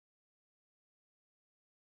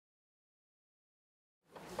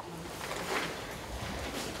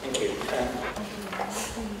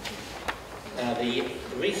Now, the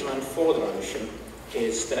reason I'm for the motion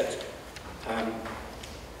is that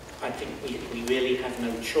I think we really have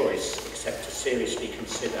no choice except to seriously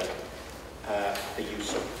consider the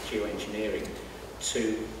use of geoengineering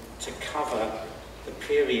to cover the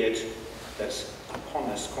period that's upon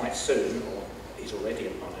us quite soon, or is already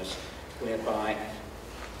upon us, whereby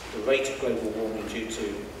the rate of global warming due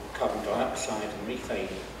to carbon dioxide and methane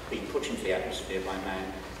being put into the atmosphere by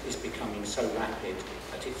man is becoming so rapid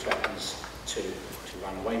that it threatens to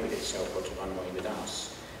run away with itself or to run away with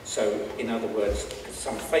us. So, in other words, as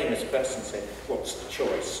some famous person said, what's the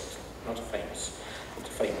choice? Not a famous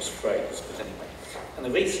phrase, but anyway. And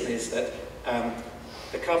the reason is that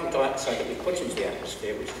the carbon dioxide that we put into the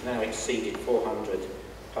atmosphere, which has now exceeded 400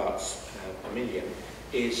 parts per million,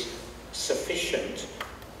 is sufficient,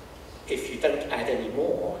 if you don't add any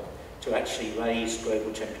more, to actually raise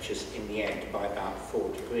global temperatures in the end by about 4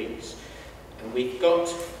 degrees. And we've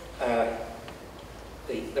got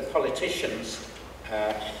the politicians,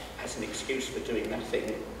 as an excuse for doing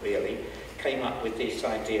nothing really, came up with this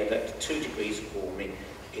idea that 2 degrees of warming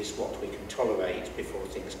is what we can tolerate before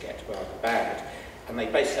things get rather bad. And they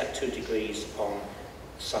based that 2 degrees on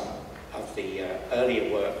some of the earlier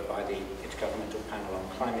work by the Intergovernmental Panel on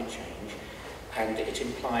Climate Change, and it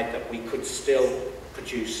implied that we could still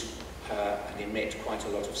produce and emit quite a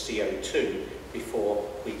lot of CO2 before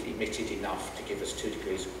we'd emitted enough to give us 2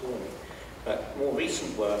 degrees of warming. But more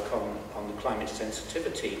recent work on the climate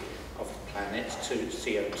sensitivity of the planet to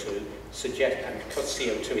CO2 suggests, and because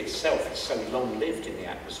CO2 itself is so long-lived in the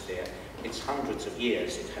atmosphere, it's hundreds of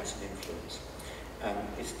years it has an influence.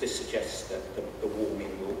 This suggests that the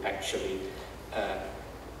warming will actually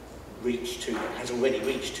has already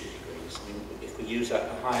reached 2 degrees. I mean, if we use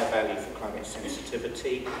a higher value for climate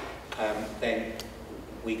sensitivity, then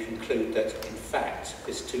we conclude that, in fact,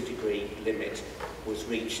 this 2-degree limit was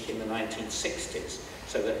reached in the 1960s,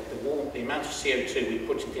 so that the amount of CO2 we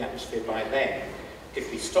put in the atmosphere by then,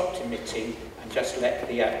 if we stopped emitting and just let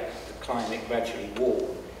the climate gradually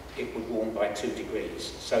warm, it would warm by 2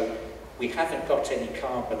 degrees. So we haven't got any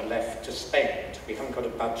carbon left to spend. We haven't got a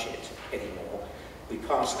budget anymore. We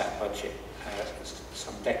passed that budget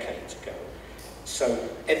some decades ago. So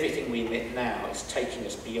everything we emit now is taking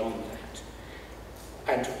us beyond that.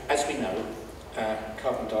 And as we know,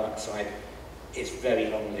 carbon dioxide is very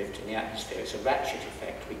long-lived in the atmosphere. It's a ratchet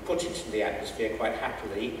effect. We put it into the atmosphere quite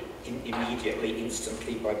happily, immediately,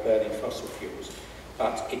 instantly, by burning fossil fuels.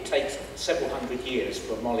 But it takes several hundred years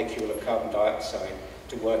for a molecule of carbon dioxide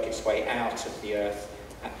to work its way out of the Earth,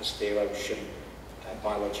 atmosphere, ocean,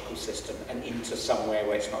 biological system, and into somewhere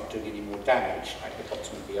where it's not doing any more damage, like the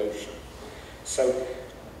bottom of the ocean. So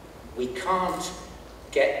we can't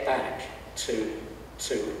get back to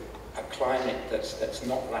a climate that's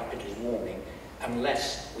not rapidly warming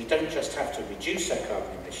unless we don't just have to reduce our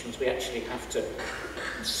carbon emissions, we actually have to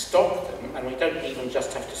stop them, and we don't even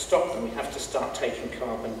just have to stop them, we have to start taking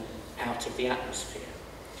carbon out of the atmosphere.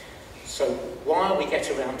 So while we get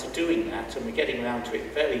around to doing that, and we're getting around to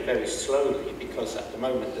it very, very slowly, because at the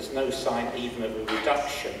moment there's no sign even of a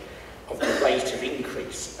reduction of the rate of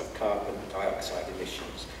increase of carbon dioxide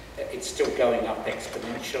emissions. It's still going up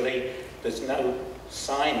exponentially. There's no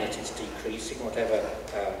sign that it's decreasing, whatever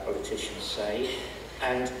politicians say.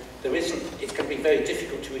 And it's going to be very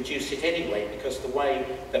difficult to reduce it anyway, because the way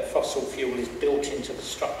that fossil fuel is built into the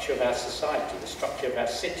structure of our society, the structure of our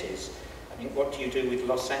cities. I mean, what do you do with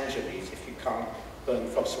Los Angeles if you can't burn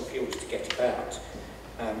fossil fuels to get about?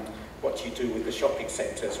 What do you do with the shopping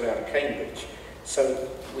centres around Cambridge? So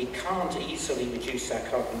we can't easily reduce our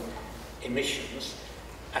carbon emissions,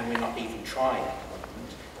 and we're not even trying at the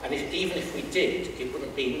moment. And even if we did, it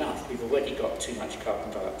wouldn't be enough. We've already got too much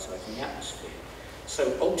carbon dioxide in the atmosphere.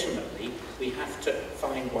 So ultimately, we have to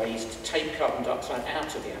find ways to take carbon dioxide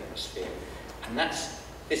out of the atmosphere. And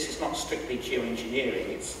this is not strictly geoengineering,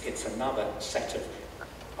 it's another set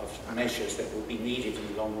of measures that will be needed in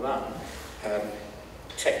the long run.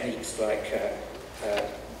 Techniques like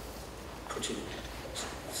putting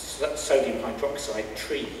sodium hydroxide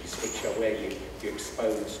trees, which are where you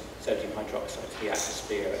expose sodium hydroxide to the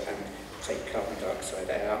atmosphere and take carbon dioxide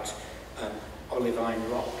out. Olivine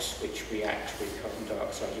rocks, which react with carbon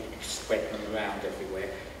dioxide, you can spread them around everywhere.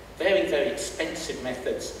 Very, very expensive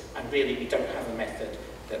methods, and really we don't have a method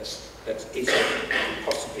that isn't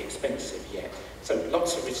possibly expensive yet. So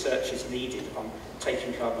lots of research is needed on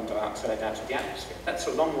taking carbon dioxide out of the atmosphere. That's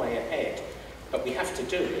a long way ahead, but we have to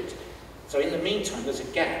do it. So in the meantime, there's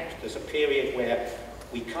a gap. There's a period where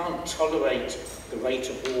we can't tolerate the rate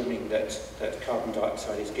of warming that carbon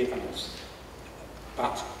dioxide is given us.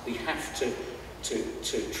 But we have to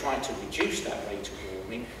to try to reduce that rate of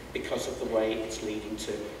warming because of the way it's leading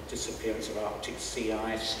to disappearance of Arctic sea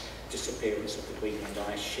ice, disappearance of the Greenland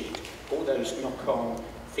ice sheet, all those knock-on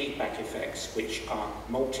feedback effects which are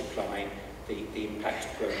multiplying the impact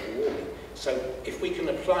of global warming. So if we can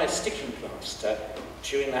apply a sticking plaster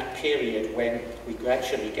during that period when we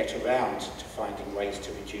gradually get around to finding ways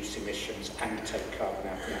to reduce emissions and take carbon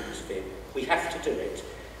out of the atmosphere, we have to do it,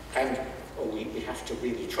 or we have to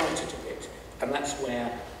really try to do it. And that's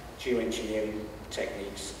where geoengineering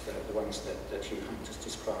techniques, the ones that Hugh Hunt has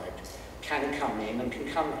described, can come in, and can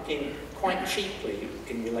come in quite cheaply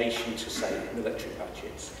in relation to, say, military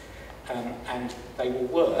budgets. And they will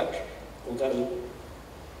work, although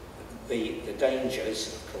the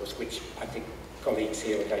dangers, of course, which I think colleagues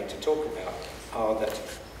here are going to talk about, are that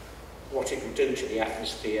what it will do to the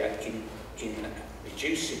atmosphere in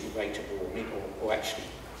reducing the rate of warming, or actually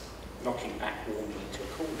knocking back warming into a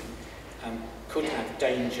cooling, could have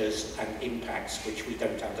dangers and impacts which we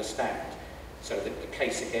don't understand. So the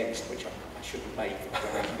case against, which I shouldn't make,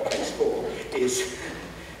 case for, is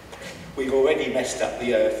we've already messed up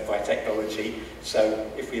the Earth by technology,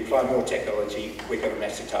 so if we apply more technology, we're going to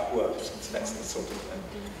mess it up worse. So that's the sort of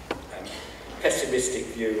pessimistic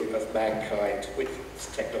view of mankind with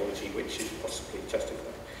technology, which is possibly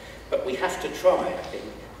justified. But we have to try, I think,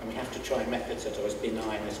 and we have to try methods that are as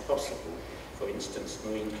benign as possible. For instance,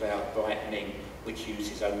 marine cloud brightening, which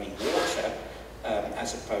uses only water,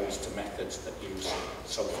 as opposed to methods that use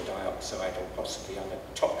sulfur dioxide or possibly other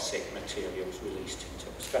toxic materials released into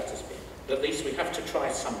the stratosphere. But at least we have to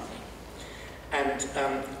try something. And,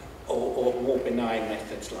 or more benign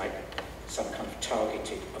methods like some kind of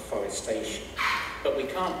targeted afforestation. But we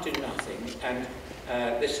can't do nothing, and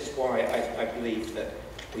this is why I believe that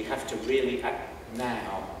we have to really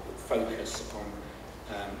now focus on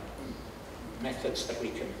methods that we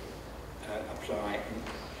can apply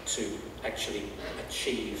to actually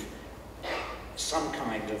achieve some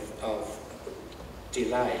kind of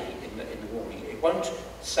delay in the warming. It won't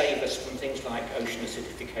save us from things like ocean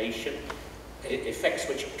acidification, effects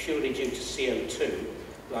which are purely due to CO2,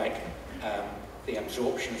 like the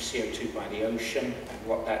absorption of CO2 by the ocean and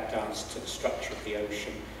what that does to the structure of the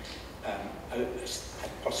ocean, and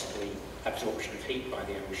possibly absorption of heat by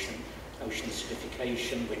the ocean, ocean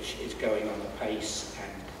acidification, which is going on apace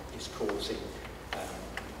and is causing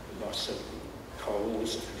loss of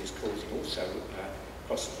corals, and is causing also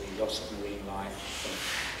possibly loss of marine life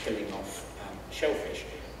from killing off shellfish.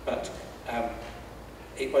 But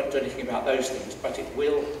it won't do anything about those things, but it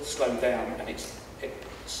will slow down, and it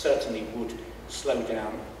certainly would slow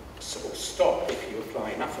down or stop, if you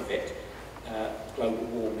apply enough of it, global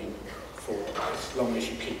warming for as long as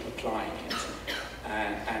you keep applying it.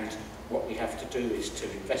 And what we have to do is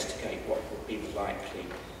to investigate what will be the likely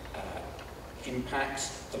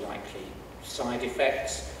impacts, the likely side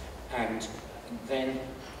effects, and then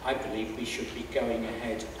I believe we should be going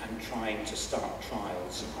ahead and trying to start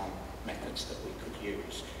trials on methods that we could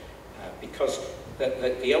use. Because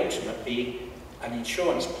the ultimate being an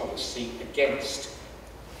insurance policy against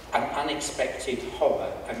an unexpected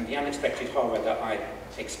horror, and the unexpected horror that I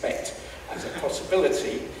expect as a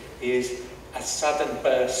possibility is a sudden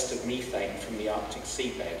burst of methane from the Arctic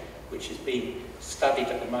seabed, which is being studied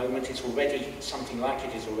at the moment. It's already, something like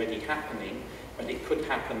it is already happening, but it could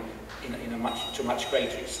happen to a much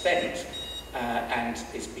greater extent, and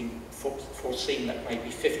it's been foreseen that maybe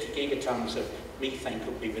 50 gigatons of methane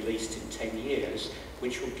could be released in 10 years,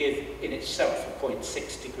 which will give in itself a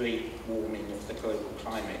 0.6 degree warming of the global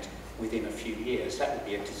climate within a few years. That would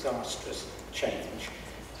be a disastrous change,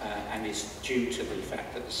 and is due to the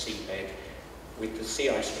fact that the seabed, with the sea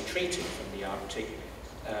ice retreating from the Arctic,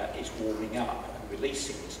 is warming up and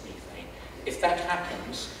releasing this methane. If that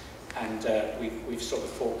happens, and we've sort of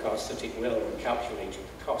forecast that it will and calculated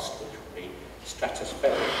the cost, which will be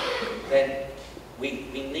stratospheric, then we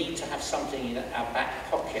need to have something in our back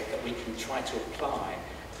pocket that we can try to apply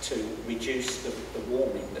to reduce the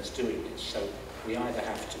warming that's doing this. So we either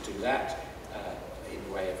have to do that in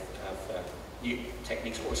the way of new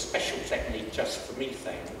techniques, or a special technique just for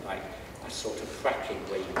methane, like a sort of fracking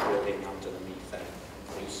where you drill in under the methane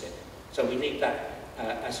and freeze it. So we need that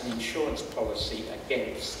as an insurance policy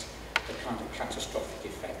against the kind of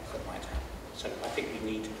catastrophic effect that might happen. So I think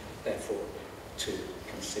we need, therefore, to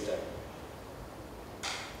consider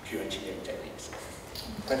geoengineering techniques.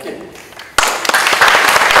 Thank you.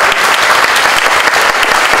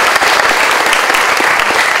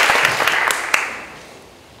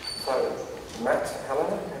 So, Matt,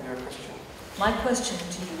 Helena, have you a question? My question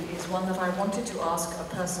to you is one that I wanted to ask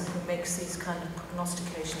a person who makes these kind of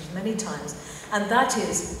prognostications many times, and that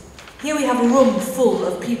is, Here we have a room full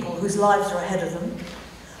of people whose lives are ahead of them.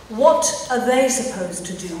 What are they supposed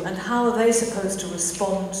to do, and how are they supposed to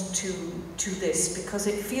respond to this? Because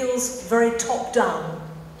it feels very top-down.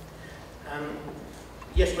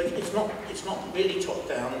 Yes, but it's not really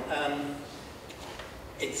top-down.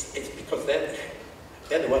 It's because they're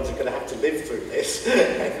the ones who are going to have to live through this.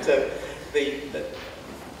 And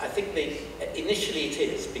I think initially it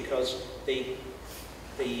is because the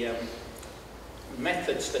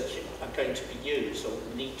methods that are going to be used or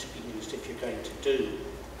need to be used if you're going to do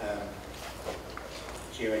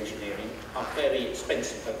geoengineering are very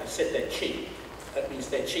expensive. But I said they're cheap. That means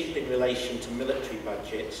they're cheap in relation to military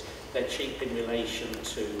budgets. They're cheap in relation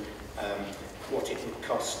to what it would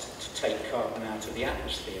cost to take carbon out of the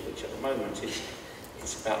atmosphere, which at the moment is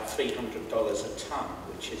about $300 a tonne,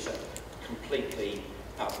 which is a completely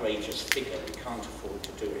outrageous figure. We can't afford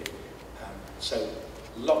to do it. So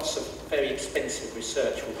lots of very expensive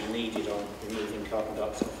research will be needed on removing carbon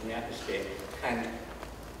dioxide from the atmosphere.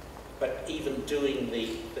 But even doing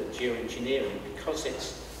the geoengineering, because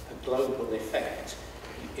it's a global effect,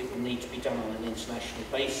 it will need to be done on an international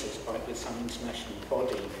basis with some international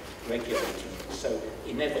body regulating it. So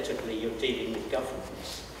inevitably you're dealing with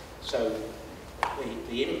governments. So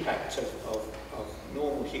the impact of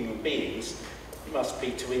normal human beings must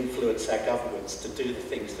be to influence our governments to do the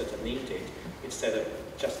things that are needed instead of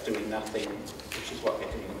just doing nothing, which is what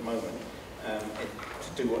they're doing at the moment,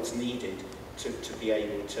 to do what's needed to be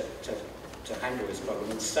able to handle this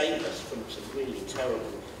problem and save us from some really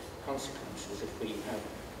terrible consequences if we have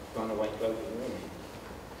runaway global warming.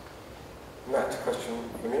 Matt, question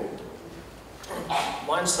from you?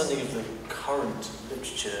 My understanding of the current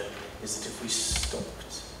literature is that if we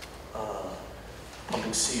stopped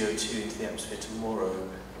pumping CO2 into the atmosphere tomorrow,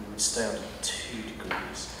 we would stay under 2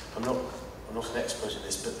 degrees. I'm not an expert in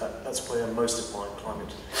this, but that's where most of my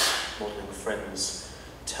climate modelling friends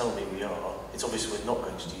tell me we are. It's obvious we're not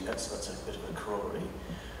going to do that, so that's a bit of a corollary.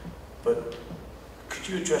 But could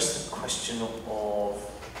you address the question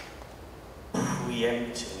of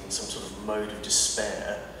preempting in some sort of mode of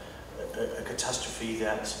despair a catastrophe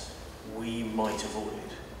that we might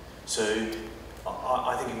avoid? So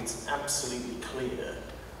I think it's absolutely clear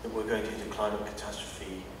that we're going to hit a climate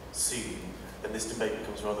catastrophe soon, and this debate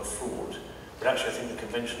becomes rather fraught. But actually I think the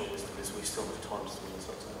conventional wisdom is we still have time to sort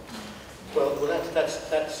ourselves out. Well, that's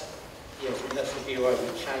yes, I mean, that's the view I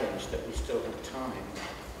would challenge, that we still have time.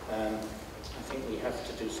 I think we have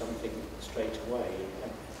to do something straight away.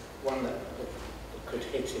 One that could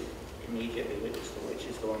hit it immediately, which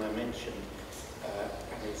is the one I mentioned,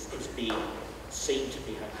 and is being seen to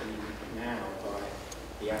be happening now by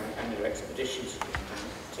the annual expeditions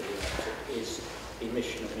to the Arctic, is the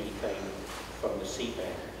emission of methane from the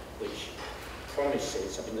seabed, which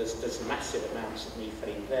promises, I mean, there's massive amounts of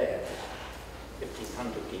methane there,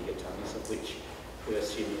 1,500 gigatons, of which we're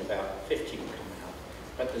assuming about 50 will come out.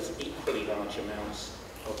 But there's equally large amounts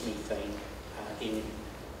of methane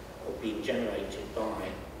being generated by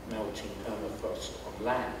melting permafrost on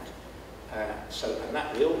land. And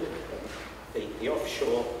that will happen. The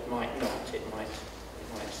offshore might not. It might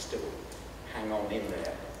still hang on in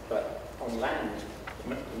there. But on land,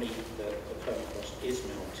 the permafrost is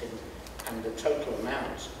melting, and the total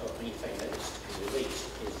amount of methane that is to be released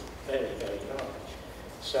is very, very large.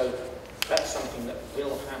 So that's something that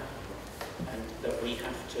will happen, and that we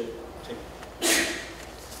have to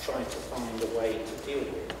try to find a way to deal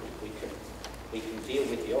with. We can deal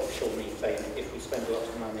with the offshore methane if we spend a lot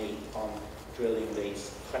of money on drilling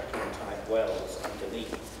these fracking-type wells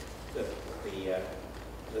underneath the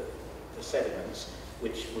sediments,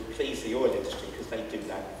 which would please the oil industry because they do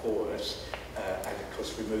that for us, and of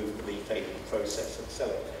course remove the methane in the process and sell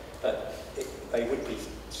it. But they would be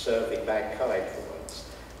serving mankind for once.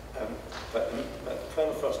 But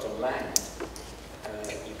permafrost on land,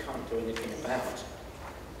 you can't do anything about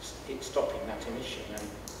it stopping that emission, and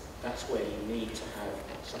that's where you need to have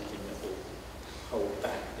something that will hold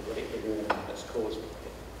back the warming that's caused by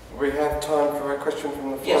it. We have time for a question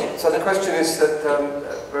from the floor. Yes. So the question is that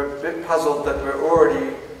we're a bit puzzled that we're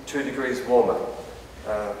already 2 degrees warmer.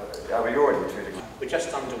 Are we already 2 degrees? We're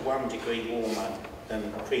just under 1 degree warmer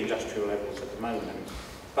than pre-industrial levels at the moment,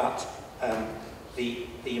 but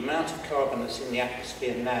the amount of carbon that's in the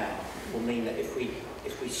atmosphere now will mean that if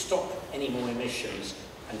we stop any more emissions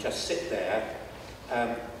and just sit there,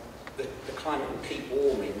 the climate will keep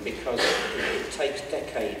warming because it takes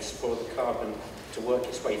decades for the carbon to work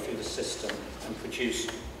its way through the system and produce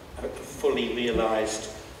a fully realised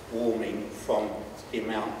warming from the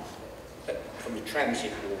amount, from the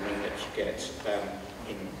transient warming that you get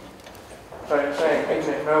in So you're saying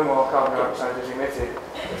even if no more carbon dioxide is emitted,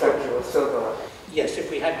 the temperature will still go up? Yes,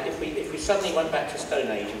 if we suddenly went back to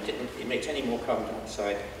Stone Age and didn't emit any more carbon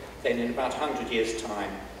dioxide, then in about 100 years'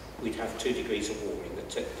 time, we'd have 2 degrees of warming. The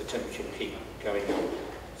temperature will keep going up.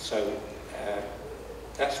 So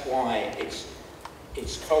that's why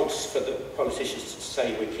it's false for the politicians to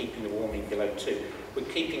say we're keeping the warming below 2. We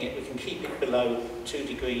can keep it below 2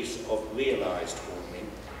 degrees of realised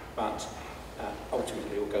warming, but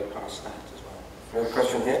ultimately we'll go past that as well. Another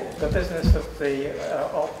question here? The business of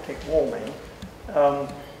the Arctic warming,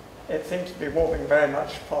 it seems to be warming very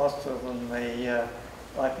much faster than the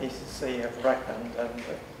IPCC have reckoned, and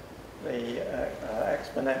the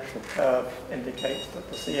exponential curve indicates that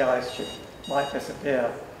the sea ice might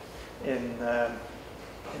disappear in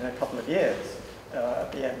a couple of years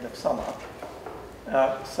at the end of summer.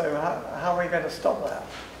 So how are we going to stop that?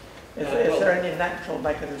 Is there any natural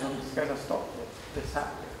mechanism that's going to stop this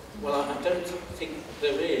happening? Well, I don't think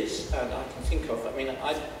there is, and I can think of. I mean,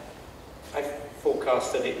 I've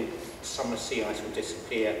forecast that summer sea ice will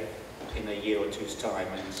disappear in a year or two's time,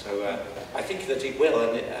 and so I think that it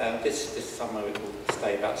will. And this summer it will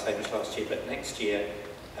stay about the same as last year, but next year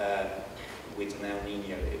with an El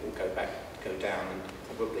Nino it will go down and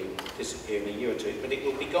probably disappear in a year or two. But it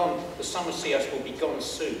will be gone. The summer sea ice will be gone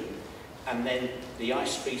soon, and then the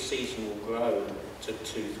ice-free season will grow to 2,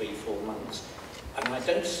 3, 4 months. And I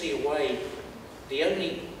don't see a way. The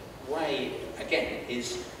only way, again,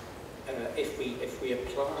 is if we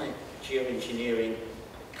apply geoengineering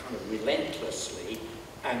kind of relentlessly,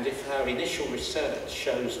 and if our initial research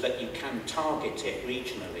shows that you can target it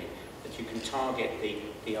regionally, that you can target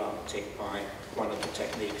the Arctic by one of the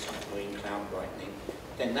techniques like marine cloud brightening,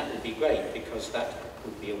 then that would be great, because that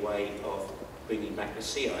would be a way of bringing back the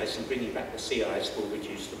sea ice, and bringing back the sea ice will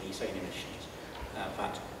reduce the methane emissions.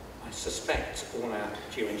 But I suspect all our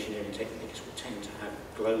geoengineering techniques will tend to have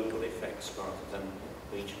global effects rather than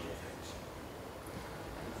regional effects.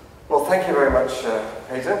 Well, thank you very much,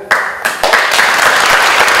 Peter.